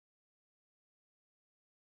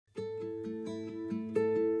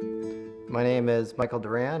My name is Michael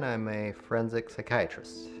Duran. I'm a forensic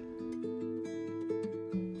psychiatrist.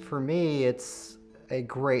 For me, it's a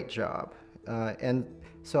great job. And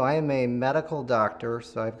so I am a medical doctor,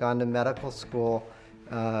 so I've gone to medical school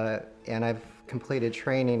and I've completed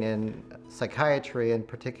training in psychiatry and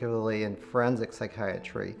particularly in forensic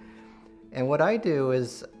psychiatry. And what I do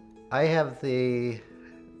is I have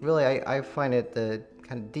I find it the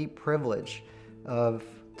kind of deep privilege of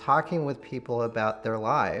talking with people about their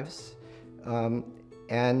lives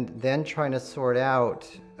and then trying to sort out,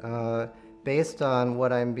 based on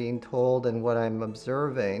what I'm being told and what I'm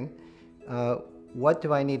observing, what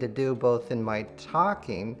do I need to do both in my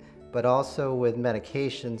talking but also with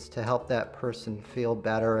medications to help that person feel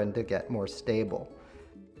better and to get more stable.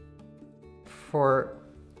 For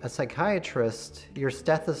a psychiatrist, your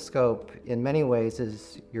stethoscope in many ways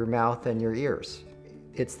is your mouth and your ears.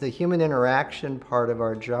 It's the human interaction part of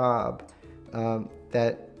our job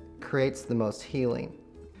that creates the most healing.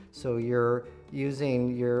 So you're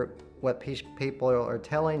using what people are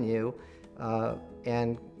telling you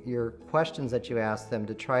and your questions that you ask them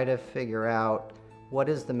to try to figure out what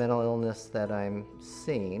is the mental illness that I'm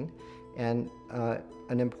seeing. And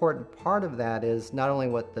an important part of that is not only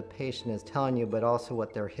what the patient is telling you, but also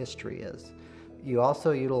what their history is. You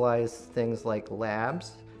also utilize things like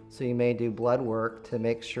labs. So you may do blood work to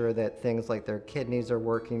make sure that things like their kidneys are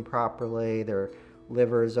working properly, their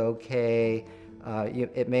liver is okay.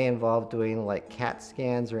 It may involve doing like CAT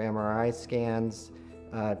scans or MRI scans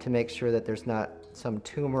to make sure that there's not some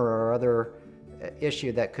tumor or other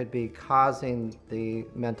issue that could be causing the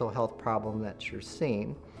mental health problem that you're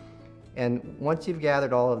seeing. And once you've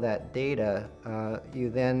gathered all of that data, you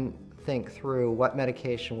then think through what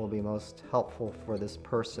medication will be most helpful for this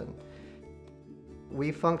person.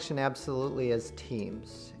 We function absolutely as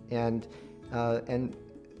teams, and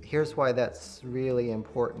here's why that's really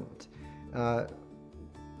important.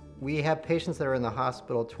 We have patients that are in the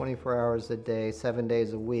hospital 24 hours a day, 7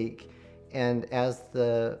 days a week, and as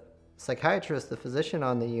the psychiatrist, the physician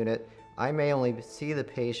on the unit, I may only see the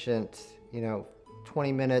patient,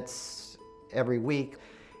 20 minutes every week,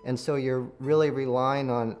 and so you're really relying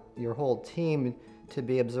on your whole team to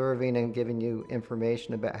be observing and giving you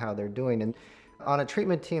information about how they're doing. And on a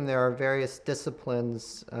treatment team, there are various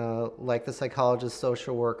disciplines like the psychologist,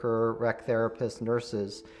 social worker, rec therapist,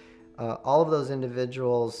 nurses. All of those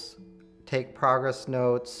individuals take progress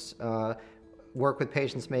notes, work with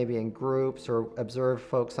patients maybe in groups or observe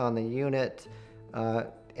folks on the unit.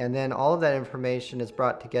 And then all of that information is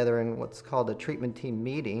brought together in what's called a treatment team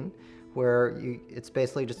meeting, where it's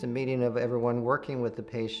basically just a meeting of everyone working with the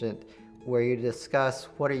patient, where you discuss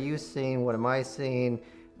what are you seeing, what am I seeing,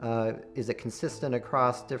 is it consistent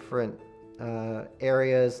across different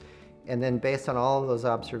areas, and then based on all of those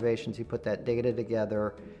observations, you put that data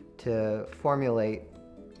together to formulate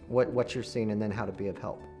what you're seeing and then how to be of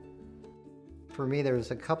help. For me,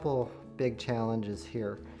 there's a couple big challenges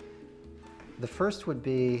here. The first would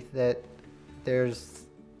be that there's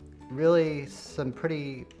really some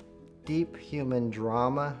pretty deep human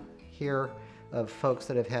drama here of folks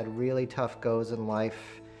that have had really tough goes in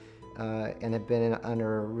life and have been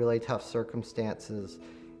under really tough circumstances.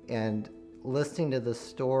 And listening to the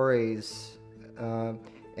stories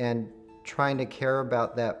and trying to care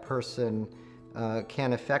about that person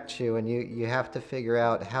can affect you, and you have to figure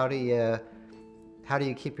out how do you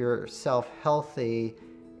keep yourself healthy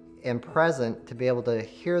and present to be able to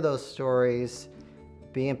hear those stories,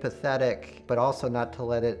 be empathetic, but also not to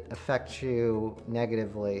let it affect you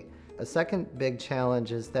negatively. A second big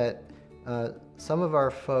challenge is that some of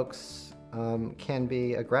our folks can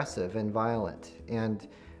be aggressive and violent, and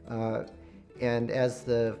as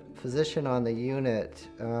the physician on the unit,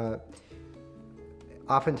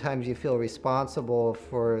 oftentimes you feel responsible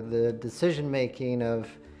for the decision-making of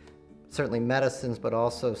certainly medicines, but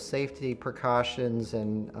also safety precautions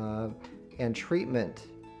and treatment.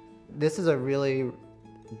 This is a really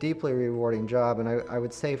deeply rewarding job, and I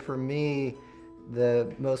would say for me,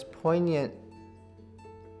 the most poignant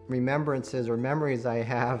remembrances or memories I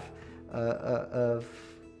have of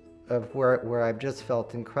where I've just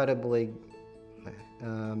felt incredibly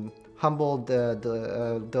humbled,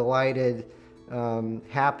 delighted,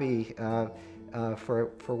 happy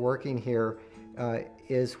for working here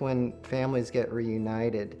is when families get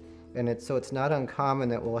reunited. And it's not uncommon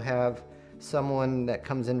that we'll have someone that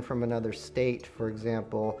comes in from another state, for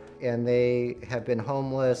example, and they have been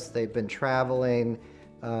homeless, they've been traveling,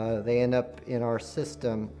 they end up in our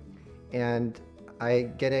system, and I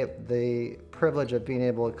get the privilege of being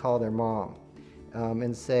able to call their mom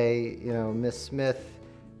and say, Miss Smith,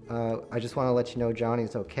 I just want to let you know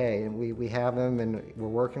Johnny's okay. And we have him and we're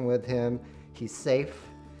working with him. He's safe.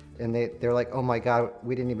 And they're like, oh my God,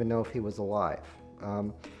 we didn't even know if he was alive.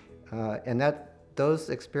 And those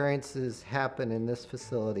experiences happen in this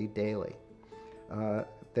facility daily.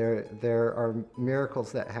 There are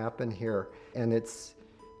miracles that happen here, and it's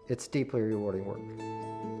deeply rewarding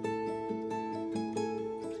work.